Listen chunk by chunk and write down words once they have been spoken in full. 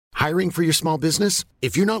Hiring for your small business?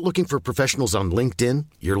 If you're not looking for professionals on LinkedIn,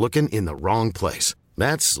 you're looking in the wrong place.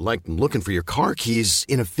 That's like looking for your car keys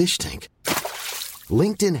in a fish tank.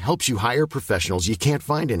 LinkedIn helps you hire professionals you can't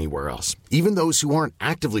find anywhere else, even those who aren't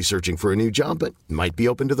actively searching for a new job but might be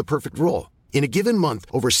open to the perfect role. In a given month,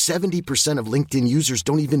 over 70% of LinkedIn users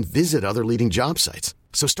don't even visit other leading job sites.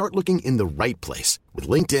 So start looking in the right place. With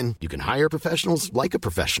LinkedIn, you can hire professionals like a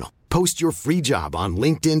professional. Post your free job on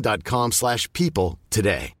linkedin.com/people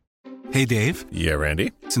today. Hey, Dave. Yeah,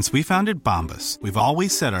 Randy. Since we founded Bombas, we've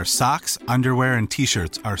always said our socks, underwear, and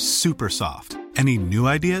T-shirts are super soft. Any new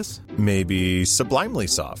ideas? Maybe sublimely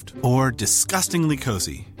soft. Or disgustingly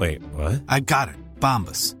cozy. Wait, what? I got it.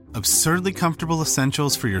 Bombas. Absurdly comfortable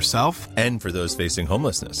essentials for yourself and for those facing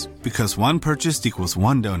homelessness. Because one purchased equals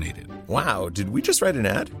one donated. Wow, did we just write an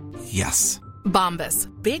ad? Yes. Bombas.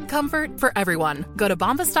 Big comfort for everyone. Go to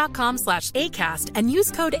bombas.com/ACAST and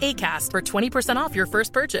use code ACAST for 20% off your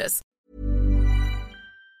first purchase.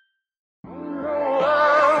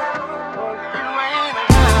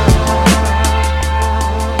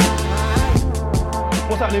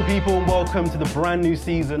 What's happening, people? Welcome to the brand new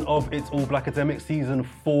season of It's All Blackademic, season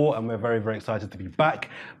 4, and we're very, very excited to be back.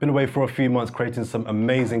 Been away for a few months creating some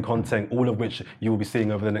amazing content, all of which you will be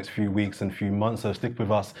seeing over the next few weeks and few months, so stick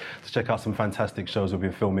with us to check out some fantastic shows we've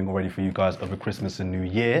been filming already for you guys over Christmas and New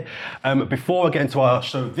Year. Before I get into our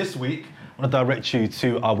show this week, I want to direct you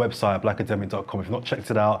to our website, blackademic.com. If you've not checked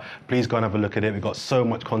it out, please go and have a look at it. We've got so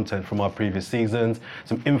much content from our previous seasons,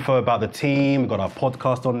 some info about the team, we've got our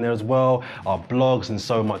podcast on there as well, our blogs and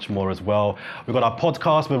so much more as well. We've got our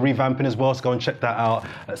podcast, we're revamping as well, so go and check that out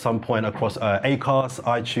at some point across Acast,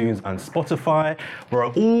 iTunes and Spotify. We're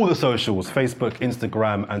on all the socials, Facebook,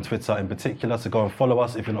 Instagram and Twitter in particular, so go and follow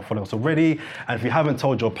us if you're not following us already. And if you haven't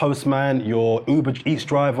told your postman, your Uber Eats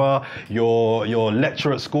driver, your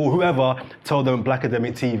lecturer at school, whoever, tell them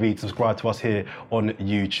Blackademic TV to subscribe to us here on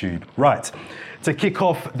YouTube. Right, to kick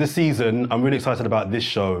off the season, I'm really excited about this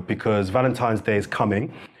show because Valentine's Day is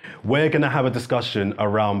coming. We're going to have a discussion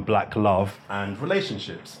around black love and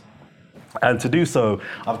relationships. And to do so,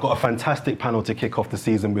 I've got a fantastic panel to kick off the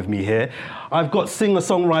season with me here. I've got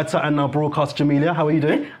singer-songwriter and now broadcaster Jamelia. How are you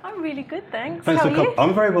doing? I'm really good, thanks. Thanks How for are you?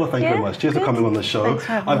 I'm very well, thank you very much. Cheers for coming on the show. Thanks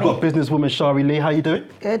for having I've me. got businesswoman Shari Lee. How are you doing?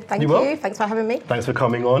 Good, thank well? you. Thanks for having me. Thanks for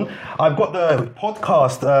coming on. I've got the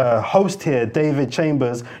podcast host here, David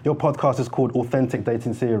Chambers. Your podcast is called Authentic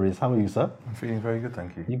Dating Series. How are you, sir? I'm feeling very good,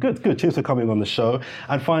 thank you. You're good. Cheers for coming on the show.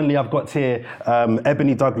 And finally, I've got here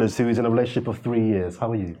Ebony Douglas, who is in a relationship of 3 years.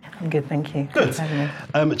 How are you? I'm good, thank you. Good. Thanks for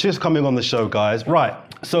having me. Cheers for coming on the show, guys. Right,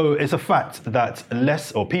 so it's a fact that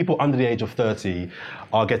people under the age of 30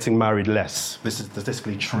 are getting married less. This is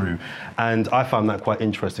statistically true. And I found that quite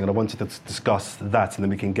interesting, and I wanted to discuss that, and then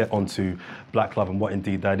we can get onto black love and what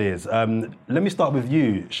indeed that is. Let me start with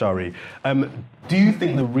you, Shari. Do you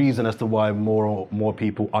think the reason as to why more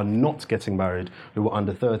people are not getting married who are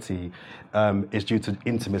under 30 is due to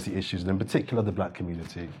intimacy issues, and in particular the black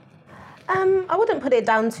community? I wouldn't put it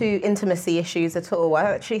down to intimacy issues at all. I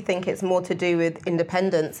actually think it's more to do with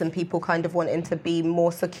independence and people kind of wanting to be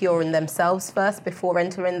more secure in themselves first before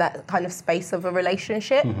entering that kind of space of a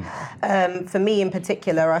relationship. Mm-hmm. For me in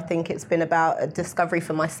particular, I think it's been about a discovery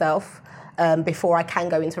for myself before I can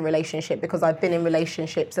go into a relationship, because I've been in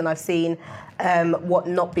relationships and I've seen what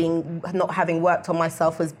not having worked on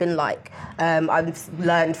myself has been like. I've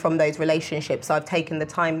learned from those relationships. So I've taken the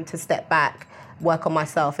time to step back, work on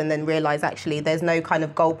myself, and then realise actually there's no kind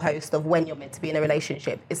of goalpost of when you're meant to be in a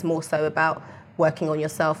relationship. It's more so about working on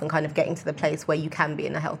yourself and kind of getting to the place where you can be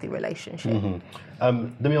in a healthy relationship. Mm-hmm.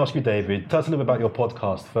 Let me ask you, David, tell us a little bit about your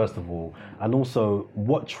podcast, first of all, and also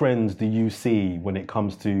what trends do you see when it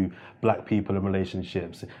comes to black people and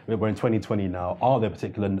relationships? We're in 2020 now. Are there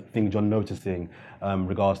particular things you're noticing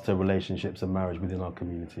regards to relationships and marriage within our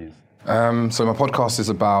communities? So my podcast is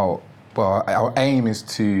about, well, our aim is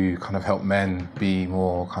to kind of help men be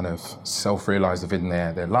more kind of self-realised within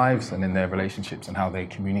their lives and in their relationships and how they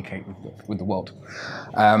communicate with the world.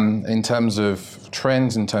 In terms of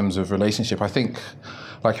trends, in terms of relationship, I think,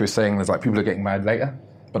 like you were saying, there's like people are getting married later,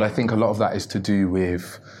 but I think a lot of that is to do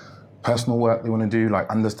with personal work they want to do, like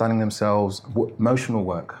understanding themselves, emotional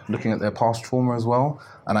work, looking at their past trauma as well.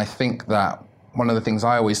 And I think that one of the things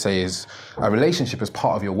I always say is a relationship is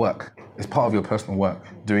part of your work. It's part of your personal work,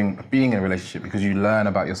 being in a relationship, because you learn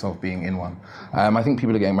about yourself being in one. I think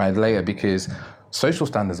people are getting married later because social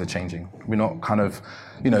standards are changing. We're not kind of,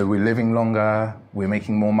 we're living longer, we're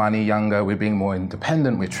making more money younger, we're being more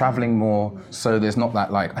independent, we're traveling more. So there's not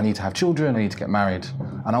that like, I need to have children, I need to get married.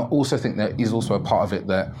 And I also think there is also a part of it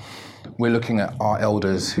that we're looking at our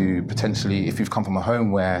elders who potentially, if you've come from a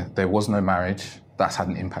home where there was no marriage, that's had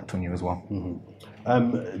an impact on you as well.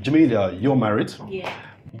 Jamelia, you're married. Yeah.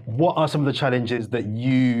 What are some of the challenges that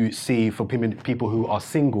you see for people who are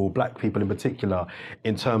single, black people in particular,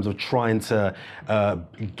 in terms of trying to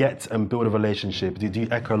get and build a relationship? Do you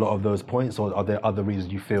echo a lot of those points, or are there other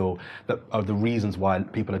reasons you feel that are the reasons why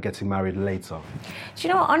people are getting married later? Do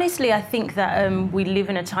you know, honestly, I think that we live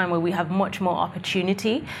in a time where we have much more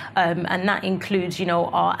opportunity, and that includes, you know,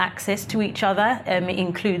 our access to each other. It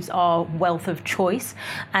includes our wealth of choice,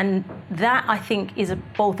 and that I think is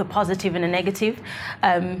both a positive and a negative.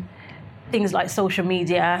 Things like social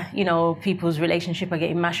media, you know, people's relationship are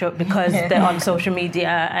getting mashed up because they're on social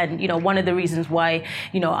media. And, you know, one of the reasons why,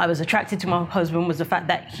 you know, I was attracted to my husband was the fact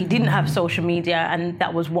that he didn't have social media, and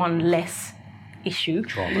that was one less issue.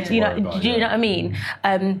 You know, do you know what I mean?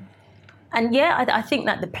 And yeah, I think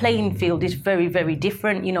that the playing field is very, very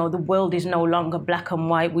different. You know, the world is no longer black and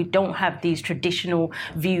white. We don't have these traditional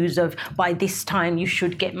views of by this time you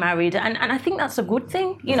should get married. And I think that's a good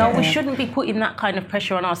thing. You know, we shouldn't be putting that kind of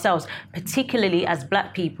pressure on ourselves, particularly as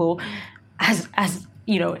black people, as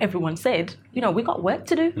you know, everyone said, you know, we got work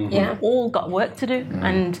to do. We've all got work to do.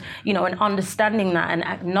 And, you know, and understanding that and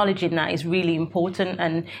acknowledging that is really important.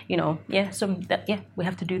 And, you know, we have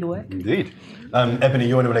to do the work. Indeed. Ebony,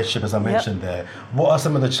 you're in a relationship, as I mentioned there. What are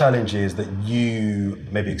some of the challenges that you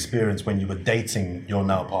maybe experienced when you were dating your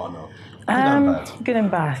now partner? Good and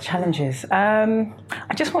bad challenges.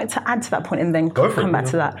 I just wanted to add to that point and then come back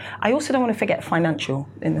to that. I also don't want to forget financial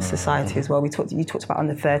in the society as well. You talked about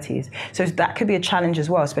under 30s. So that could be a challenge as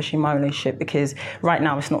well, especially in my relationship, because right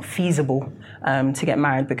now it's not feasible to get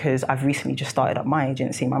married because I've recently just started up my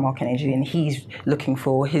agency, my marketing agency, and he's looking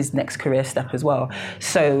for his next career step as well.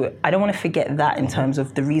 So I don't want to forget that in terms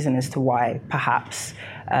of the reason as to why perhaps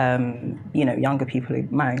you know, younger people are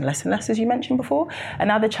marrying less and less, as you mentioned before.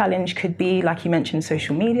 Another challenge could be, like you mentioned,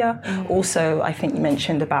 social media. Also, I think you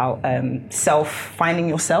mentioned about finding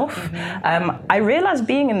yourself. I realized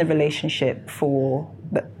being in the relationship for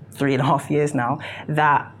 3.5 years now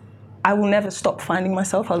that I will never stop finding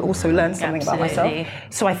myself. I'll also learn something about myself.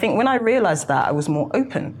 So I think when I realized that, I was more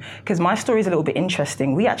open, because my story is a little bit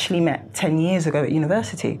interesting. We actually met 10 years ago at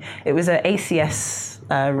university. It was an ACS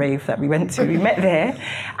rave that we went to. We met there,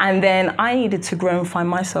 and then I needed to grow and find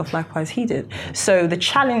myself likewise he did. So the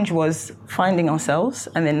challenge was finding ourselves,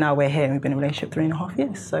 and then now we're here and we've been in a relationship 3.5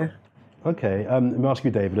 years. So. Okay, let me ask you,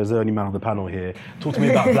 David, as the only man on the panel here, talk to me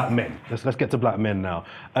about black men. Let's get to black men now.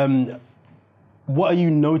 What are you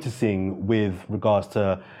noticing with regards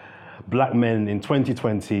to black men in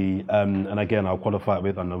 2020? And again, I'll qualify it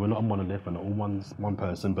with, I know we're not a monolith, we're not all one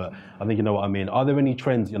person, but I think you know what I mean. Are there any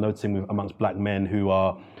trends you're noticing amongst black men who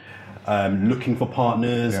are looking for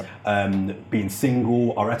partners, being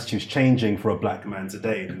single? Are attitudes changing for a black man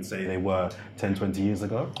today than say they were 10, 20 years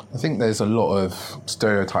ago? I think there's a lot of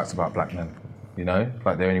stereotypes about black men. You know,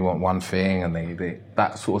 like they only want one thing, and they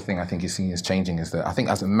that sort of thing I think is seen as changing. Is that I think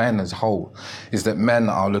as a men as a whole, is that men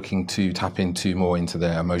are looking to tap more into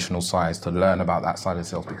their emotional sides, to learn about that side of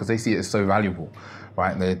themselves, because they see it as so valuable,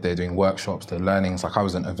 right? They're doing workshops, they're learning. It's like I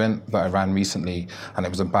was at an event that I ran recently, and it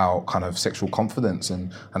was about kind of sexual confidence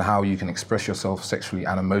and how you can express yourself sexually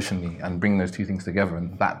and emotionally and bring those two things together,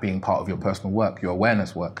 and that being part of your personal work, your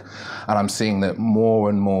awareness work. And I'm seeing that more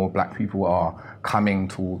and more black people are coming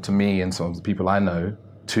to me and some of the people I know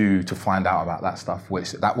to find out about that stuff,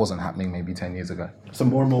 which that wasn't happening maybe 10 years ago. So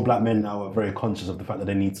more and more black men now are very conscious of the fact that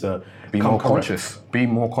they need to be more conscious. Be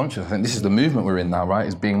more conscious. I think this is the movement we're in now, right?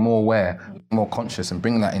 Is being more aware, more conscious, and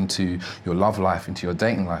bringing that into your love life, into your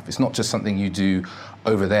dating life. It's not just something you do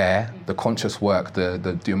over there. The conscious work,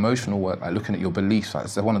 the emotional work, like looking at your beliefs. Like,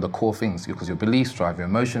 it's one of the core things, because your beliefs drive your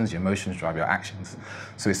emotions drive your actions.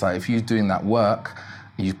 So it's like if you're doing that work,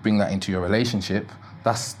 you bring that into your relationship,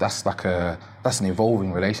 that's an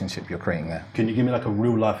evolving relationship you're creating there. Can you give me like a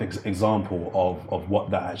real life example of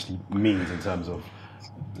what that actually means in terms of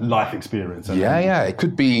life experience? Yeah. It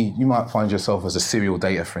could be, you might find yourself as a serial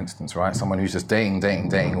dater, for instance, right? Someone who's just dating,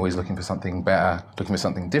 always looking for something better, looking for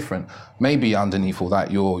something different. Maybe underneath all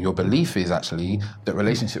that, your belief is actually that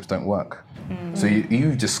relationships don't work. So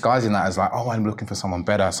you disguising that as like, oh, I'm looking for someone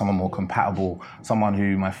better, someone more compatible, someone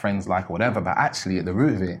who my friends like or whatever. But actually, at the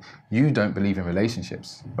root of it, you don't believe in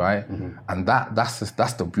relationships, right? And that's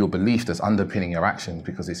your belief that's underpinning your actions,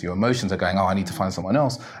 because it's your emotions are going, oh, I need to find someone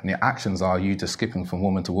else, and your actions are you just skipping from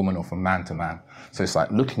woman to woman or from man to man. So it's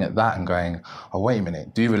like looking at that and going, oh, wait a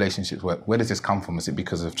minute, do relationships work? Where does this come from? Is it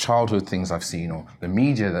because of childhood things I've seen, or the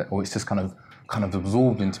media, or it's just kind of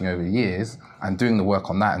absorbed into me over the years, and doing the work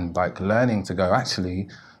on that and like learning to go, actually,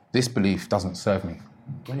 this belief doesn't serve me.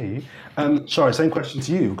 I hear you. Shari, same question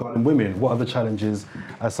to you regarding women. What are the challenges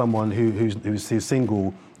as someone who's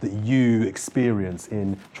single that you experience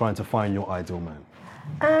in trying to find your ideal man?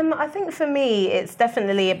 I think for me, it's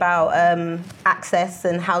definitely about access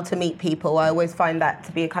and how to meet people. I always find that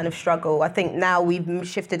to be a kind of struggle. I think now we've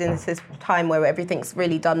shifted into this time where everything's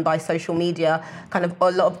really done by social media, kind of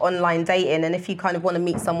a lot of online dating. And if you kind of want to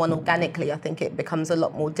meet someone organically, I think it becomes a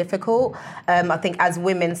lot more difficult. I think as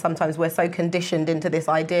women, sometimes we're so conditioned into this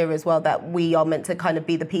idea as well that we are meant to kind of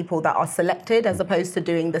be the people that are selected as opposed to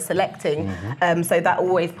doing the selecting. So that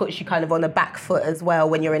always puts you kind of on a back foot as well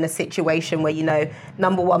when you're in a situation where, you know,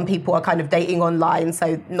 number one, people are kind of dating online,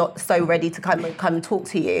 so not so ready to come and talk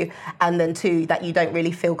to you, and then two, that you don't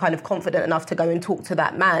really feel kind of confident enough to go and talk to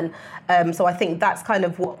that man. So I think that's kind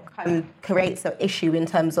of what kind of creates an issue in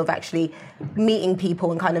terms of actually meeting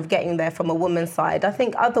people and kind of getting there from a woman's side. I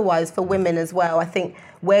think otherwise for women as well, I think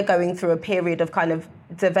we're going through a period of kind of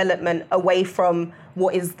development away from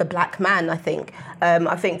what is the black man, I think.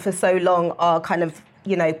 I think for so long our kind of,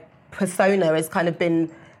 you know, persona has kind of been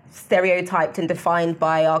stereotyped and defined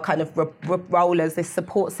by our kind of role as this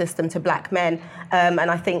support system to black men. And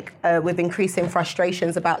I think with increasing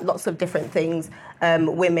frustrations about lots of different things,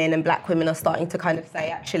 women and black women are starting to kind of say,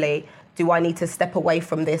 actually, do I need to step away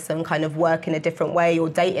from this and kind of work in a different way or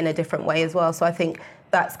date in a different way as well? So I think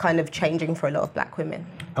that's kind of changing for a lot of black women.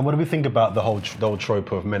 And what do we think about the whole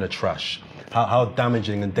trope of men are trash? How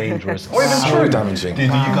damaging and dangerous? Or even so damaging. Do you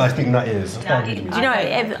guys think that is? Do you know,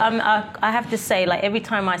 I have to say, like, every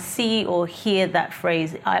time I see or hear that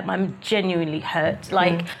phrase, I'm genuinely hurt.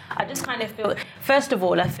 Like, I just kind of feel, first of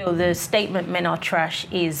all, I feel the statement "men are trash"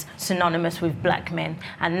 is synonymous with black men,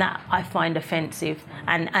 and that I find offensive.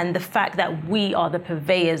 And the fact that we are the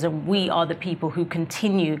purveyors and we are the people who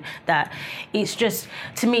continue that, it's just,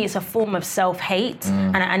 to me, it's a form of self-hate,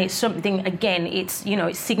 and it's something, again, it's, you know,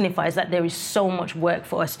 it signifies that there is so much work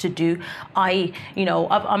for us to do. I'm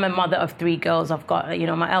a mother of 3 girls. I've got, you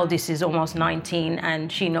know, my eldest is almost 19,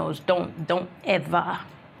 and she knows, don't ever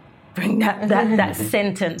bring that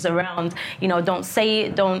sentence around. You know, don't say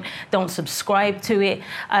it, don't subscribe to it.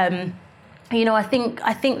 You know, I think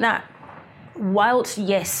that whilst,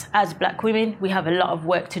 yes, as black women, we have a lot of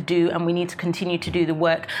work to do and we need to continue to do the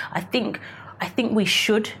work, I think we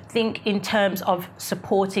should think in terms of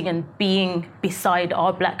supporting and being beside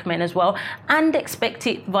our black men as well, and expect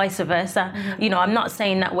it vice versa. You know, I'm not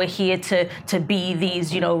saying that we're here to be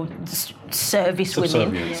these, you know, service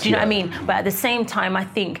women. Do you know what I mean? But at the same time, I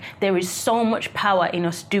think there is so much power in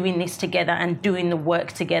us doing this together and doing the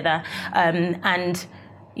work together. And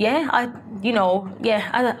yeah, I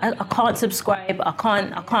can't subscribe. I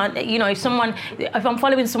can't. You know, if I'm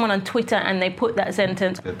following someone on Twitter and they put that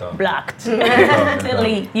sentence, blocked.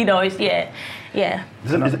 Delete. You know, it's yeah.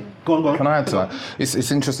 Go on. Can I add to that?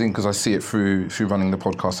 It's interesting because I see it through running the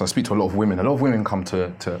podcast. I speak to a lot of women. A lot of women come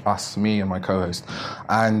to us, me and my co-host,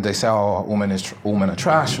 and they say, "Oh, all men are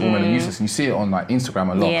trash. All men are useless." And you see it on like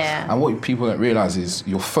Instagram a lot. Yeah. And what people don't realise is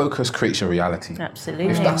your focus creates your reality. Absolutely.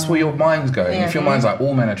 If that's where your mind's going, if your mind's like,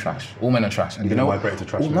 "All men are trash. All men are trash," and you know, migrate to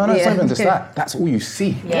trash. no, it's not even just that. That's all you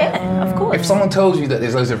see. Yeah, of course. If someone tells you that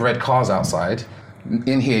there's loads of red cars outside,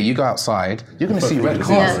 in here, you go outside, you're going to see red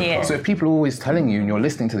cars. Yeah. So if people are always telling you and you're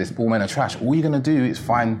listening to this, all men are trash, all you're going to do is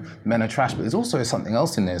find men are trash. But there's also something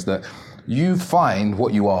else in there, is that you find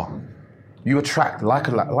what you are. You attract, like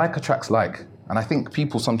attracts like. And I think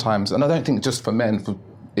people sometimes, and I don't think just for men,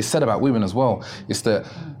 it's said about women as well, is that,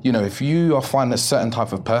 you know, if you are finding a certain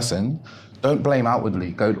type of person, don't blame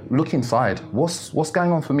outwardly. Go look inside. What's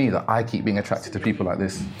going on for me that I keep being attracted to people like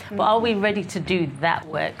this? But are we ready to do that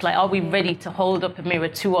work? Like, are we ready to hold up a mirror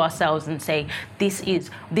to ourselves and say, this is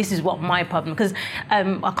what my problem? Because I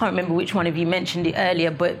can't remember which one of you mentioned it earlier,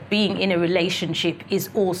 but being in a relationship is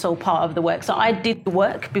also part of the work. So I did the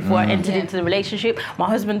work before I entered into the relationship. My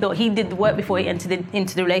husband thought he did the work before he entered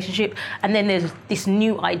into the relationship. And then there's this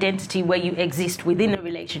new identity where you exist within a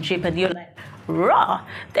relationship and you're like,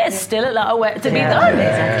 there's still a lot of work to be done.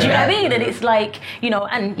 Do you know what I mean? And it's like, you know,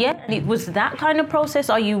 and it was that kind of process.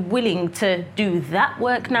 Are you willing to do that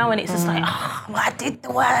work now? And it's just like, I did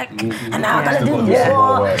the work, and now I gotta do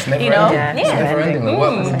more. It's never you know, ending. It's never ending. The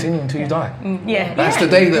work will continue until you die. Yeah. That's the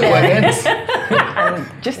day that work ends.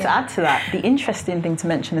 point. Just to add to that, the interesting thing to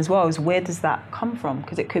mention as well is where does that come from?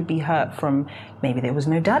 Because it could be hurt from maybe there was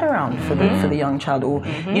no dad around for the young child, or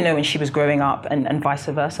when she was growing up, and vice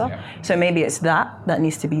versa. Yeah. So maybe it's that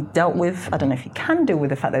needs to be dealt with. I don't know if you can deal with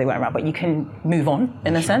the fact that they weren't around, but you can move on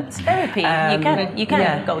in a sense. Therapy. You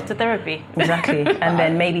can go to therapy. Exactly. And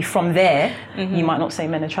then maybe from there, you might not say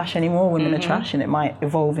men are trash anymore, women are trash, and it might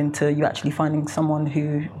evolve into you actually finding someone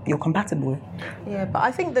who you're compatible with. Yeah, but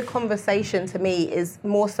I think the conversation to me is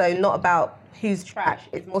more so not about who's trash,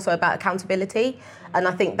 it's more so about accountability. And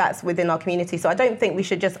I think that's within our community. So I don't think we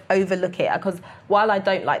should just overlook it, because while I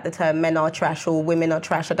don't like the term men are trash or women are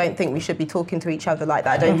trash, I don't think we should be talking to each other like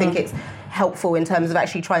that. I don't think it's helpful in terms of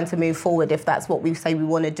actually trying to move forward if that's what we say we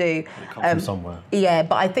want to do. It comes from somewhere. Yeah,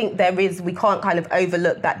 but I think we can't kind of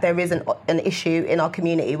overlook that there is an issue in our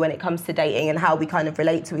community when it comes to dating and how we kind of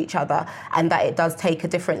relate to each other, and that it does take a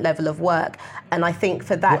different level of work. And I think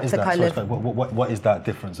for that to kind of... What is that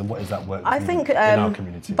difference and what is that work I think, in our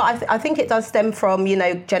community? But I think it does stem from,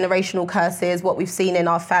 generational curses, what we've seen in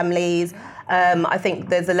our families. I think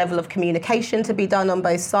there's a level of communication to be done on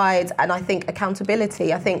both sides, and I think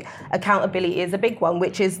accountability. I think accountability is a big one,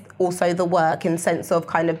 which is also the work in sense of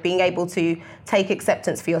kind of being able to take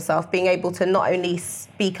acceptance for yourself, being able to not only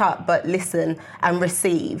speak up but listen and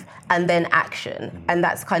receive and then action. And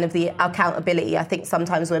that's kind of the accountability I think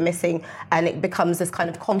sometimes we're missing, and it becomes this kind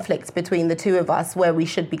of conflict between the two of us where we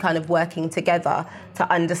should be kind of working together to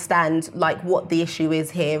understand like what the issue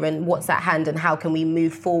is here and what's at hand and how can we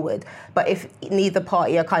move forward. But if neither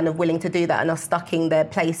party are kind of willing to do that and are stuck in their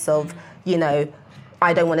place of,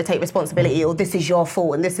 I don't want to take responsibility, or this is your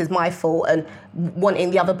fault and this is my fault, and wanting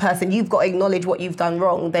the other person, you've got to acknowledge what you've done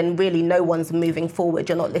wrong, then really no one's moving forward,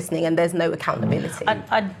 you're not listening, and there's no accountability.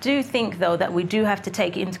 I do think, though, that we do have to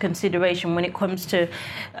take it into consideration when it comes to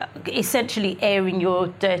essentially airing your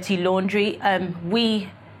dirty laundry. We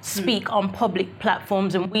speak on public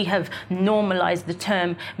platforms, and we have normalized the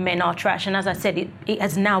term men are trash, and as I said, it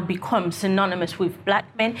has now become synonymous with black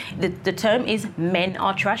men. The term is men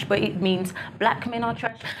are trash, but it means black men are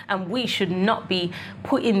trash, and we should not be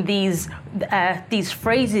putting these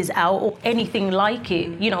phrases out or anything like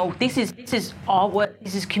it. This is our work,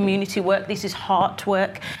 this is community work, this is heart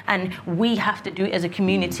work, and we have to do it as a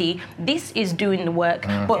community. This is doing the work,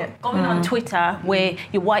 but going on Twitter where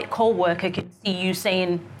your white co-worker can see you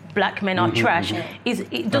saying black men are trash,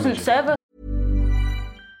 it doesn't serve us.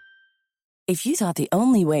 If you thought the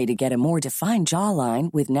only way to get a more defined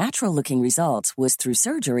jawline with natural-looking results was through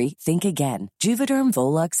surgery, think again. Juvederm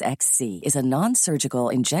Volux XC is a non-surgical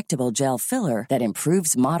injectable gel filler that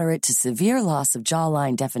improves moderate to severe loss of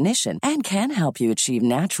jawline definition and can help you achieve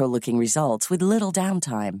natural-looking results with little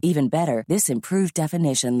downtime. Even better, this improved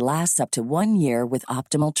definition lasts up to 1 year with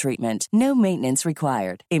optimal treatment. No maintenance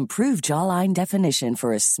required. Improve jawline definition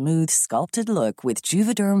for a smooth, sculpted look with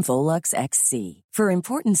Juvederm Volux XC. For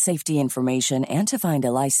important safety information and to find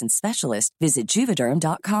a licensed specialist, visit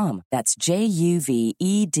Juvederm.com. That's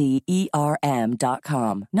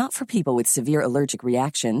JUVEDERM.com. Not for people with severe allergic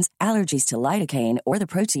reactions, allergies to lidocaine, or the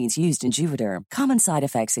proteins used in Juvederm. Common side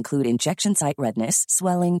effects include injection site redness,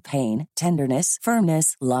 swelling, pain, tenderness,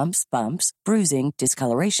 firmness, lumps, bumps, bruising,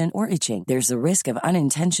 discoloration, or itching. There's a risk of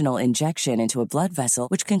unintentional injection into a blood vessel,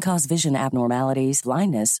 which can cause vision abnormalities,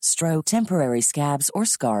 blindness, stroke, temporary scabs, or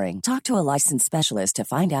scarring. Talk to a licensed specialist to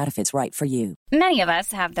find out if it's right for you. Many of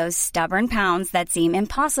us have those stubborn pounds that seem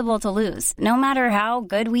impossible to lose, no matter how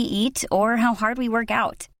good we eat or how hard we work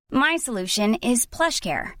out. My solution is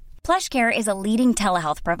PlushCare. PlushCare is a leading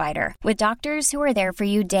telehealth provider with doctors who are there for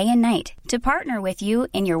you day and night to partner with you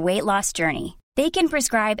in your weight loss journey. They can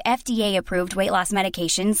prescribe FDA-approved weight loss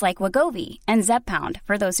medications like Wegovy and Zepbound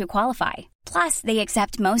for those who qualify. Plus, they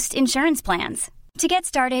accept most insurance plans. To get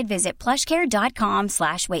started, visit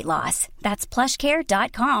plushcare.com/weightloss. That's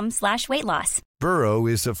plushcare.com/weightloss. Burrow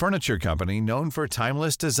is a furniture company known for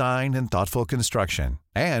timeless design and thoughtful construction,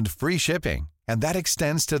 and free shipping, and that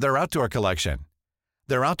extends to their outdoor collection.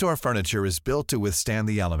 Their outdoor furniture is built to withstand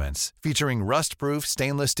the elements, featuring rust-proof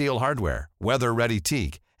stainless steel hardware, weather-ready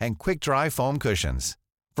teak, and quick-dry foam cushions.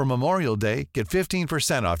 For Memorial Day, get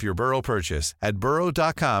 15% off your Burrow purchase at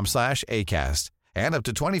burrow.com/acast. And up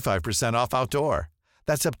to 25% off outdoor.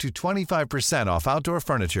 That's up to 25% off outdoor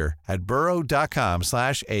furniture at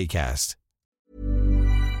burrow.com/acast.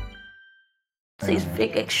 It's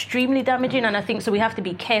extremely damaging, and I think so we have to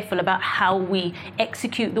be careful about how we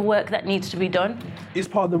execute the work that needs to be done. Is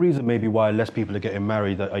part of the reason maybe why less people are getting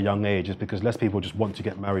married at a young age is because less people just want to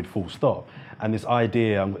get married full stop. And this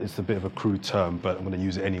idea, it's a bit of a crude term, but I'm going to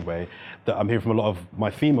use it anyway, that I'm hearing from a lot of my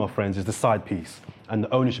female friends is the side piece. and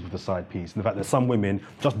the ownership of the side piece, and the fact that some women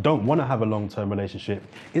just don't want to have a long-term relationship.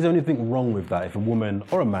 Is there anything wrong with that if a woman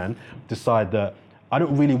or a man decide that I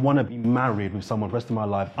don't really want to be married with someone for the rest of my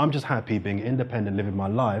life, I'm just happy being independent, living my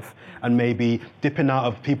life, and maybe dipping out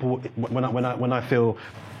of people when I feel...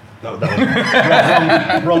 That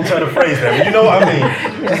was wrong turn of phrase there, but you know what I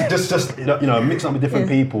mean? Just mix up with different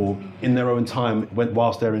people in their own time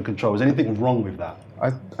whilst they're in control. Is anything wrong with that?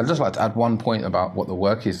 I'd just like to add one point about what the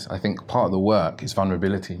work is. I think part of the work is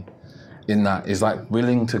vulnerability. In that is like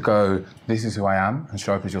willing to go, this is who I am, and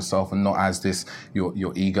show up as yourself, and not as this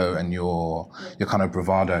your ego and your kind of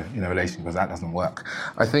bravado in a relationship, because that doesn't work.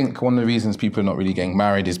 I think one of the reasons people are not really getting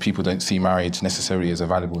married is people don't see marriage necessarily as a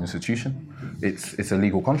valuable institution. It's a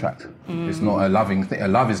legal contract. It's not a loving thing.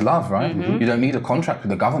 Love is love, right? You don't need a contract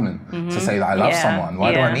with the government to say that I love someone.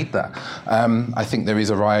 Why do I need that? I think there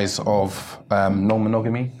is a rise of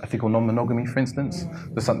non-monogamy, ethical non-monogamy, for instance.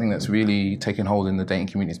 There's something that's really taken hold in the dating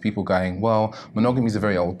community. Is people going, well, monogamy is a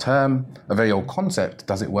very old term, a very old concept.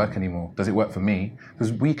 Does it work anymore? Does it work for me?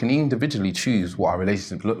 Because we can individually choose what our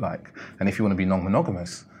relationships look like. And if you want to be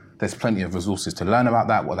non-monogamous, there's plenty of resources to learn about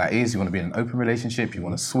that, what that is. You want to be in an open relationship, you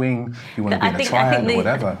want to swing, you want to be in a triad or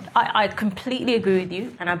whatever. I completely agree with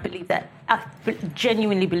you, and I believe that, I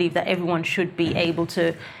genuinely believe that everyone should be able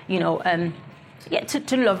to,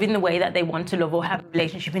 to love in the way that they want to love, or have a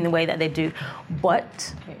relationship in the way that they do.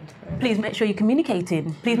 But please make sure you're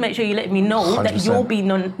communicating. Please make sure you let me know 100%. That you'll be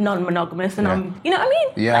non-monogamous, and I'm, you know what I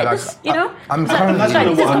mean? Yeah, this is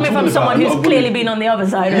currently coming from someone who's clearly been on the other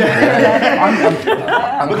side.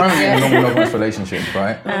 I'm currently in a non-monogamous relationship,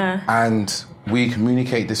 right? And we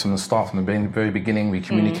communicate this from the start, from the very beginning. We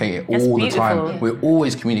communicate it all the time. We're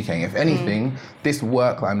always communicating. If anything, this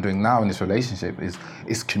work that I'm doing now in this relationship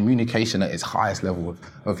is communication at its highest level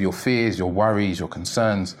of your fears, your worries, your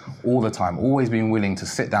concerns, all the time. Always being willing to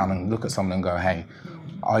sit down and look at someone and go, hey,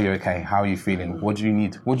 are you okay? How are you feeling? What do you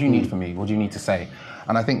need? What do you need from me? What do you need to say?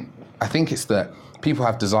 And I think it's that people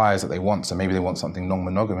have desires that they want, so maybe they want something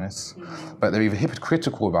non-monogamous, but they're either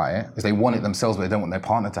hypocritical about it, because they want it themselves but they don't want their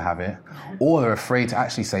partner to have it, or they're afraid to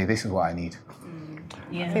actually say, this is what I need.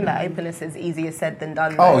 I think that openness is easier said than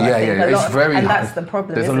done. Oh, yeah. It's very and hard. That's the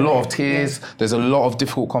problem. There's a lot of tears. There's a lot of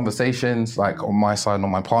difficult conversations, like on my side and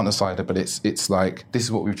on my partner's side. But it's like, this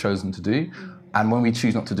is what we've chosen to do. And when we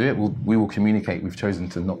choose not to do it, we will communicate we've chosen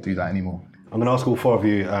to not do that anymore. I'm going to ask all four of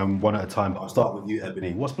you one at a time. I'll start with you,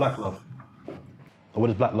 Ebony. What's black love? Or what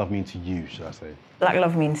does black love mean to you, should I say? Black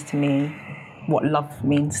love means to me what love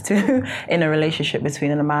means to in a relationship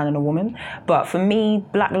between a man and a woman. But for me,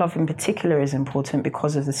 black love in particular is important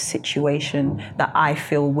because of the situation that I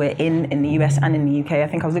feel we're in the US and in the UK. I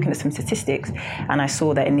think I was looking at some statistics and I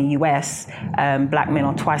saw that in the US, black men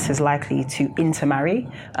are twice as likely to intermarry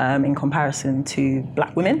in comparison to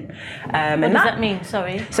black women. What does that mean?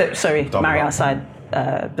 Sorry. Marry outside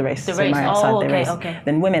the race. Marry outside the race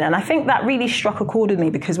than women. And I think that really struck a chord with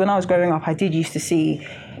me because when I was growing up, I did used to see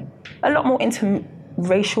a lot more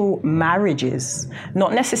interracial marriages,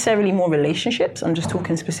 not necessarily more relationships. I'm just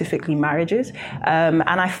talking specifically marriages. And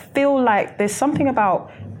I feel like there's something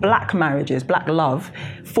about black marriages, black love,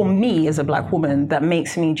 for me as a black woman that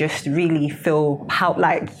makes me just really feel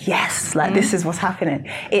this is what's happening.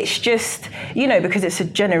 It's just, because it's a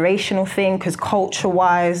generational thing, because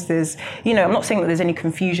culture-wise, there's, I'm not saying that there's any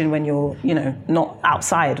confusion when you're, not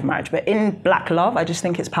outside of marriage, but in black love, I just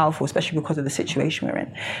think it's powerful, especially because of the situation we're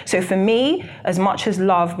in. So for me, as much as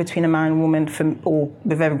love between a man and woman,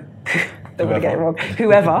 don't want to get it wrong,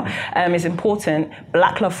 whoever is important,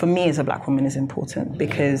 black love for me as a black woman is important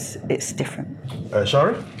because it's different.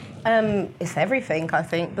 Shari? It's everything, I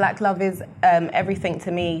think. Black love is everything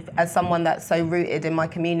to me as someone that's so rooted in my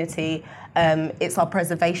community. It's our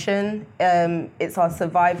preservation, it's our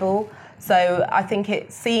survival. So I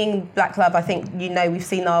think seeing black love, I think, we've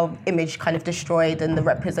seen our image kind of destroyed and the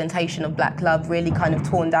representation of black love really kind of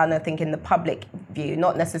torn down, I think, in the public view,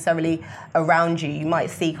 not necessarily around you. You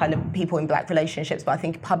might see kind of people in black relationships, but I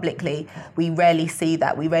think publicly we rarely see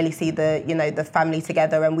that. We rarely see the family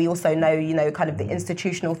together, and we also know, kind of the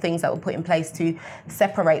institutional things that were put in place to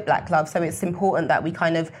separate black love. So it's important that we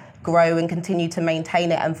kind of grow and continue to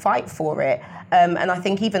maintain it and fight for it. And I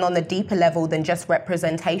think even on the deeper level than just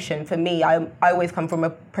representation, for me, I always come from a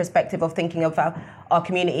perspective of thinking of our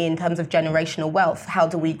community in terms of generational wealth. How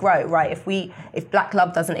do we grow, right? If black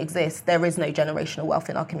love doesn't exist, there is no generational wealth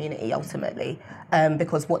in our community ultimately,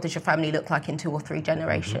 because what does your family look like in 2 or 3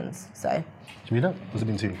 generations? So, Jamila, what's it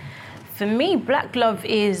been to you? For me, black love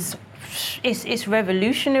is it's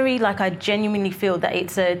revolutionary. Like, I genuinely feel that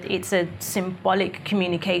it's a symbolic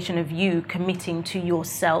communication of you committing to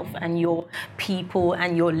yourself and your people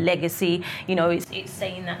and your legacy. You know, it's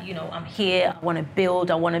saying that, you know, I'm here, I want to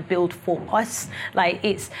build for us. Like,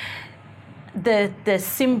 it's the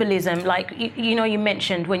symbolism. Like, you know, you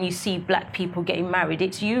mentioned when you see black people getting married,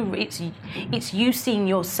 it's you seeing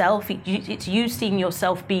yourself, it's you seeing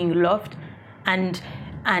yourself being loved. And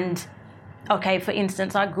okay, for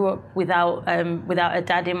instance, I grew up without a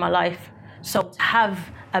dad in my life, so to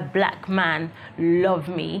have a black man love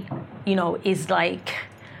me, you know, is like,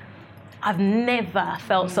 I've never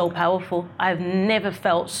felt so powerful. I've never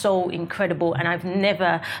felt so incredible, and I've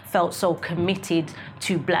never felt so committed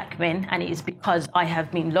to black men, and it is because I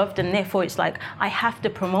have been loved, and therefore it's like, I have to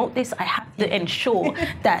promote this. I have to ensure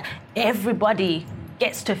that everybody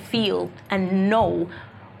gets to feel and know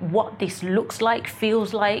what this looks like,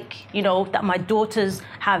 feels like, you know, that my daughters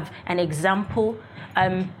have an example.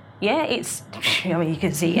 Yeah, it's, I mean, you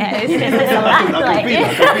can see, yeah, it's a lot. I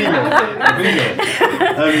can feel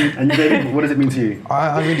it. And then, what does it mean to you?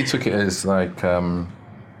 I really took it as like,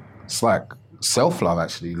 it's like self-love,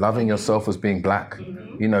 actually, loving yourself as being black,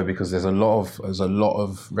 you know, because there's a lot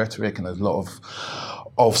of rhetoric and there's a lot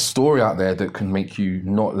of story out there that can make you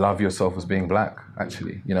not love yourself as being black,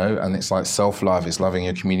 actually, you know. And it's like self-love, it's loving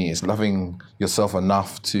your community, it's loving yourself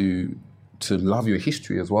enough to love your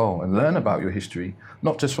history as well and learn about your history,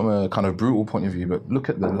 not just from a kind of brutal point of view, but look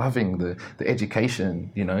at the loving, the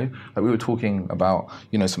education, you know. Like, we were talking about,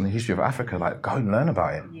 you know, some of the history of Africa, like, go and learn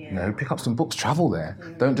about it, you know, pick up some books, travel there.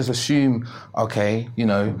 Don't just assume, okay, you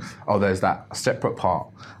know, oh, there's that separate part.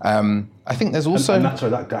 I think there's also... And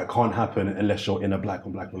that can't happen unless you're in a black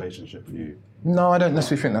on black relationship for you. No, I don't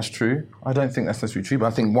necessarily think that's true. I don't think that's necessarily true, but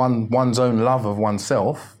I think one's own love of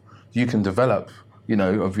oneself, you can develop, you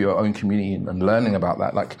know, of your own community and learning about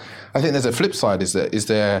that. Like, I think there's a flip side. Is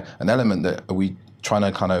there an element that are we trying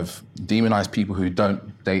to kind of demonize people who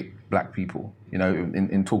don't date black people, you know,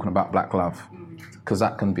 in talking about black love? Because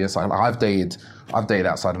that can be a side. Like, I've dated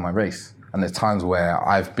outside of my race, and there's times where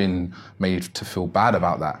I've been made to feel bad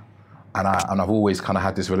about that. And I've always kind of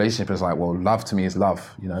had this relationship. It's like, well, love to me is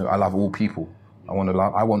love. You know, I love all people. I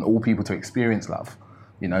want all people to experience love.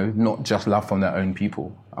 You know, not just love from their own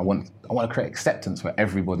people. I want to create acceptance for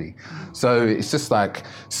everybody. So it's just like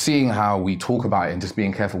seeing how we talk about it and just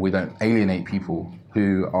being careful we don't alienate people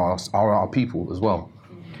who are our people as well.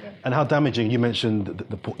 And how damaging, you mentioned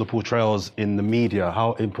the portrayals in the media.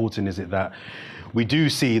 How important is it that we do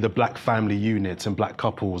see the black family units and black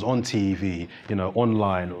couples on TV, you know,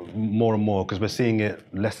 online more and more, because we're seeing it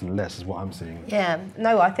less and less is what I'm seeing. Yeah,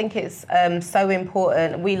 no, I think it's so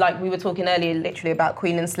important. We were talking earlier literally about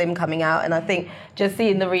Queen and Slim coming out, and I think just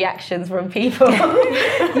seeing the reactions from people,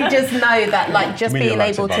 you just know that, like, just being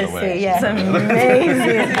able to see, yeah. It's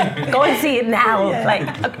amazing. Go and see it now, like,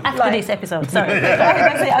 after this episode, sorry.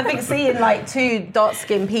 I think seeing, like, two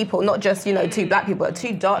dark-skinned people, not just, you know, two black people, but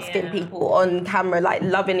two dark-skinned people on camera, like,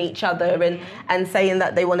 loving each other and saying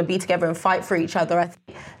that they want to be together and fight for each other. I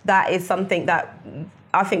think that is something that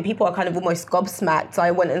I think people are kind of almost gobsmacked.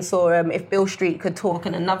 I went and saw If Beale Street Could Talk,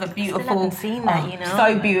 and another beautiful... Still haven't seen that, you know.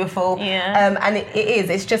 So beautiful. Yeah. And it is.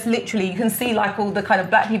 It's just literally, you can see, like, all the kind of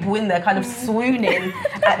black people in there kind of swooning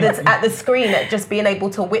at the screen at just being able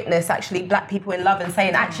to witness actually black people in love and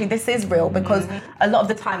saying, actually, this is real, because a lot of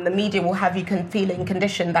the time the media will have you feeling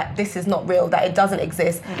conditioned that this is not real, that it doesn't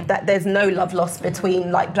exist, that there's no love lost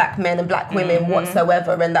between, like, black men and black women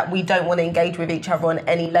whatsoever, and that we don't want to engage with each other on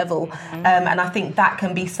any level. And I think that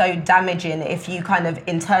can be so damaging if you kind of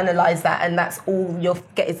internalize that, and that's all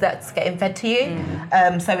that's getting fed to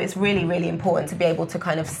you. So it's really, really important to be able to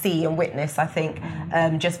kind of see and witness, I think,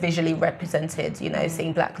 just visually represented, you know,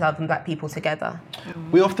 seeing black love and black people together.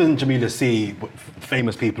 We often, Jamila, see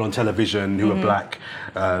famous people on television who are black.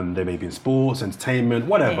 They may be in sports, entertainment,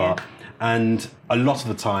 whatever. Yeah. And a lot of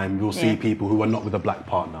the time, you'll see people who are not with a black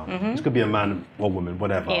partner. This could be a man or woman,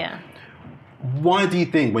 whatever. Yeah. Why do you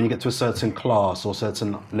think when you get to a certain class or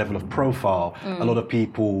certain level of profile, a lot of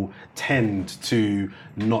people tend to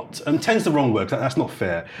not, tend's the wrong word, that's not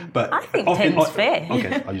fair, but I think tend's fair.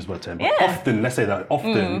 Okay, I'll use the word tend, but Yeah. often, let's say that,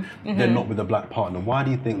 often they're not with a black partner. Why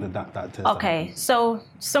do you think that tends to happen? So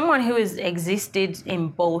someone who has existed in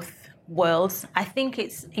both worlds, I think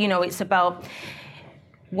it's, you know, it's about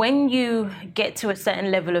when you get to a certain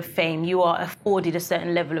level of fame, you are afforded a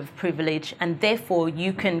certain level of privilege, and therefore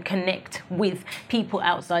you can connect with people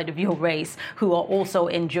outside of your race who are also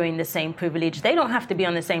enjoying the same privilege. They don't have to be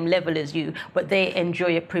on the same level as you, but they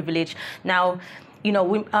enjoy a privilege. Now, you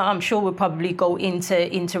know, I'm sure we'll probably go into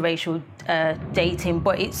interracial dating,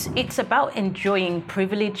 but it's about enjoying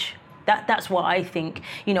privilege. That's what I think.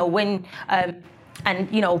 You know, when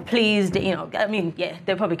and you know, please, you know, I mean, yeah,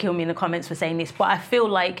 they'll probably kill me in the comments for saying this, but I feel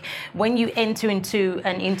like when you enter into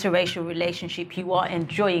an interracial relationship, you are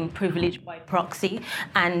enjoying privilege by proxy,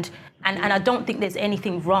 and I don't think there's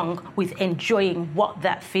anything wrong with enjoying what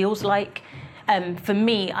that feels like. For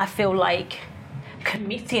me, I feel like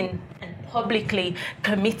committing and publicly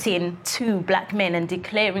committing to black men and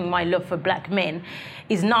declaring my love for black men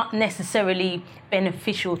is not necessarily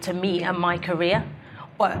beneficial to me and my career.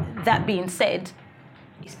 But that being said,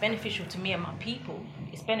 it's beneficial to me and my people.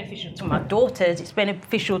 It's beneficial to my daughters. It's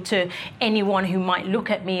beneficial to anyone who might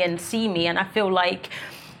look at me and see me. And I feel like,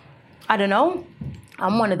 I don't know,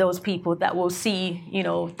 I'm one of those people that will see, you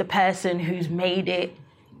know, the person who's made it,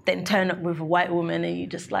 then turn up with a white woman and you're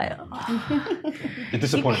just like, oh. You're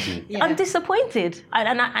disappointed. Yeah. I'm disappointed.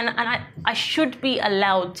 And I should be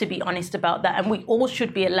allowed to be honest about that. And we all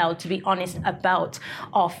should be allowed to be honest about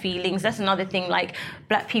our feelings. That's another thing, like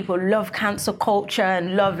black people love cancel culture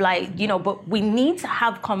and love, like, you know, but we need to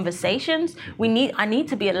have conversations. I need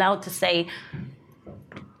to be allowed to say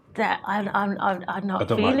that I'm not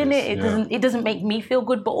feeling like it. It doesn't make me feel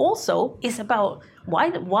good. But also it's about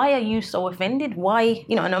why are you so offended? Why,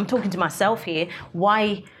 you know, and I'm talking to myself here,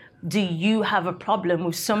 why do you have a problem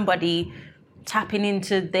with somebody tapping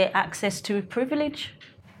into their access to privilege?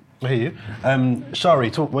 I hear you.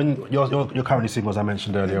 Shari, talk, when you're currently single, as I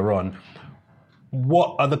mentioned earlier on,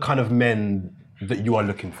 what are the kind of men that you are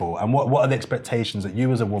looking for? And what are the expectations that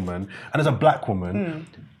you as a woman, and as a black woman,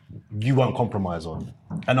 you won't compromise on?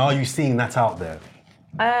 And are you seeing that out there?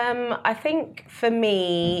 I think for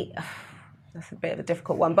me, that's a bit of a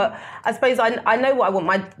difficult one, but I suppose I know what I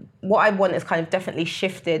want. What I want is kind of definitely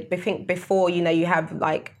shifted. I think before, you know, you have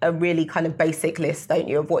like a really kind of basic list, don't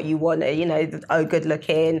you, of what you want, you know, good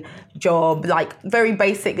looking, job, like very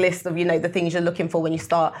basic list of, you know, the things you're looking for when you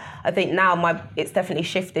start. I think now it's definitely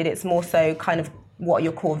shifted. It's more so kind of, what are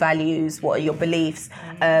your core values? What are your beliefs?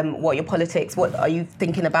 What are your politics? What are you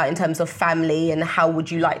thinking about in terms of family, and how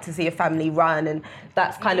would you like to see a family run? And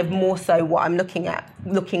that's kind of more so what I'm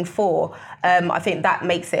looking for. I think that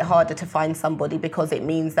makes it harder to find somebody, because it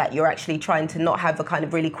means that you're actually trying to not have a kind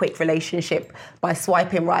of really quick relationship by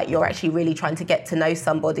swiping right. You're actually really trying to get to know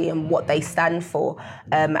somebody and what they stand for.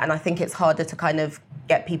 And I think it's harder to kind of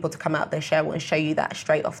get people to come out their shell and show you that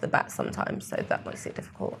straight off the bat sometimes. So that makes it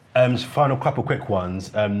difficult. Final couple quick ones.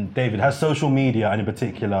 David, has social media, and in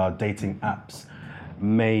particular dating apps,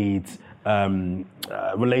 made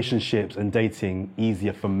relationships and dating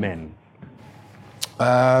easier for men?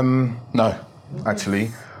 No, actually.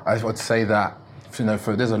 I would say that, you know,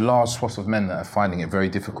 there's a large swath of men that are finding it very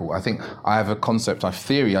difficult. I think I have a concept, I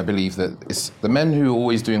believe that it's the men who are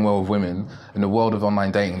always doing well with women in the world of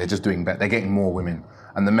online dating, they're just doing better, they're getting more women.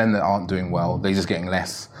 And the men that aren't doing well, they're just getting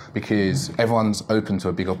less, because everyone's open to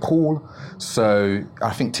a bigger pool. So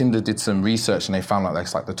I think Tinder did some research and they found like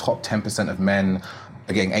that's like the top 10% of men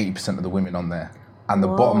are getting 80% of the women on there. And the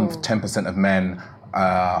bottom 10% of men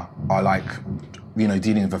are like, you know,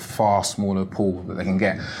 dealing with a far smaller pool that they can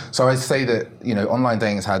get. So I'd say that, you know, online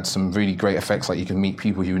dating has had some really great effects, like you can meet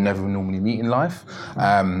people you would never normally meet in life.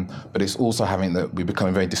 But it's also having that we're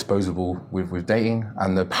becoming very disposable with dating,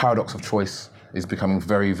 and the paradox of choice is becoming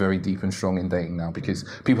very, very deep and strong in dating now, because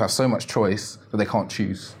people have so much choice that they can't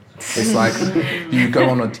choose. It's like you could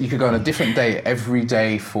go on a different date every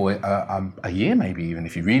day for a year, maybe even,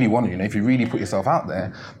 if you really want to, you know, if you really put yourself out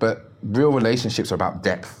there. But real relationships are about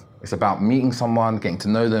depth. It's about meeting someone, getting to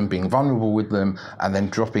know them, being vulnerable with them, and then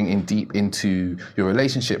dropping in deep into your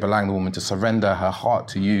relationship, allowing the woman to surrender her heart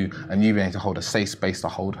to you, and you being able to hold a safe space to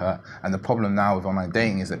hold her. And the problem now with online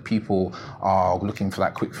dating is that people are looking for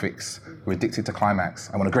that quick fix. We're addicted to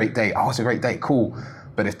climax. I want a great date. Oh, it's a great date, cool.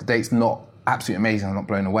 But if the date's not absolutely amazing, I'm not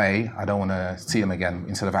blown away, I don't want to see them again,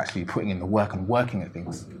 instead of actually putting in the work and working at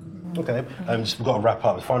things. Okay, we've got to wrap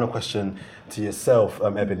up. The final question to yourself,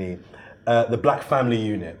 Ebony. The Black Family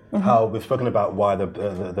Unit, how we've spoken about why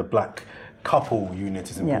the Black couple unit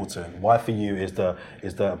is important. Why for you is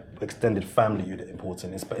the extended family unit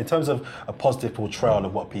important? But in terms of a positive portrayal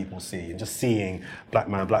of what people see, and just seeing black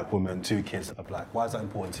man, black woman, 2 kids that are black, why is that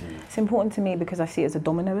important to you? It's important to me because I see it as a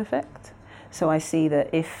domino effect. So I see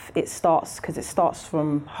that if it starts, because it starts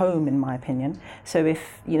from home, in my opinion. So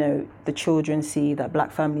if, you know, the children see that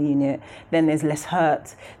black family unit, then there's less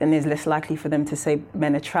hurt, then there's less likely for them to say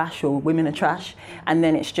men are trash or women are trash. And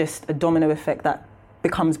then it's just a domino effect that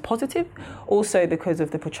becomes positive. Also because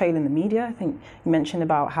of the portrayal in the media. I think you mentioned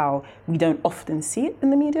about how we don't often see it in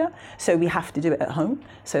the media, so we have to do it at home.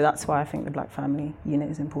 So that's why I think the Black Family Unit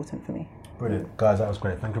is important for me. Brilliant. Guys, that was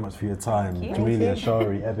great. Thank you very much for your time. Jamelia,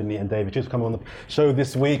 Shari, Ebony and David, just for coming on the show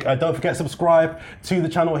this week. Don't forget to subscribe to the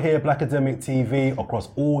channel here, Blackademic TV, across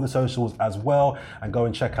all the socials as well. And go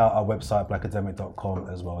and check out our website, blackademic.com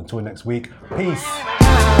as well. Until next week, peace.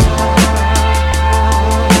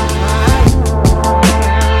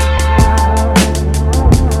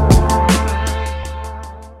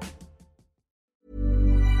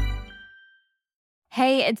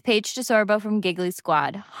 Hey, it's Paige DeSorbo from Giggly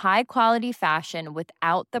Squad. High quality fashion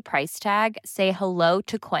without the price tag. Say hello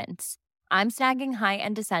to Quince. I'm snagging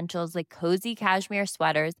high-end essentials like cozy cashmere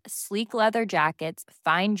sweaters, sleek leather jackets,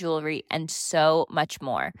 fine jewelry, and so much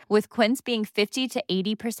more. With Quince being 50 to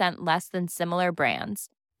 80% less than similar brands.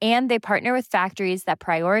 And they partner with factories that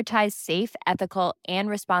prioritize safe, ethical, and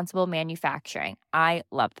responsible manufacturing. I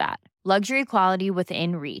love that. Luxury quality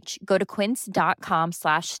within reach. Go to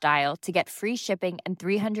quince.com/style to get free shipping and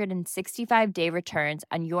 365-day returns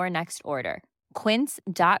on your next order.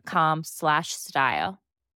 Quince.com/style.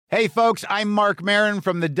 Hey folks, I'm Mark Maron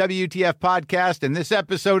from the WTF Podcast, and this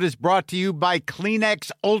episode is brought to you by Kleenex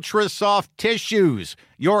Ultra Soft Tissues,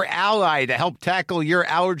 your ally to help tackle your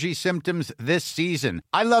allergy symptoms this season.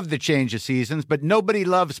 I love the change of seasons, but nobody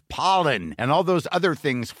loves pollen and all those other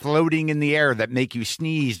things floating in the air that make you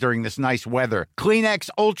sneeze during this nice weather. Kleenex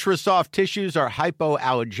Ultra Soft Tissues are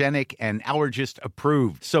hypoallergenic and allergist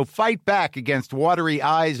approved, so fight back against watery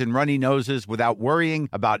eyes and runny noses without worrying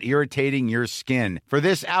about irritating your skin. For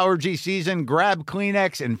this allergy season, grab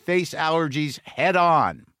Kleenex and face allergies head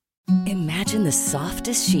on. Imagine the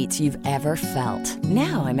softest sheets you've ever felt.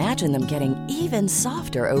 Now imagine them getting even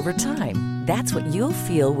softer over time. That's what you'll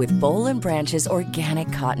feel with Boll & Branch's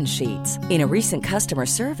organic cotton sheets. In a recent customer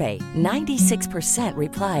survey, 96%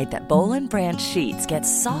 replied that Boll & Branch sheets get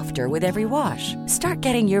softer with every wash. Start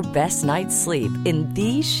getting your best night's sleep in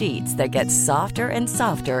these sheets that get softer and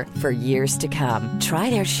softer for years to come. Try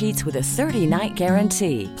their sheets with a 30-night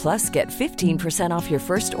guarantee. Plus, get 15% off your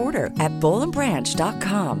first order at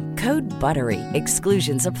bollandbranch.com. Code BUTTERY.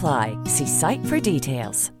 Exclusions apply. See site for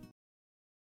details.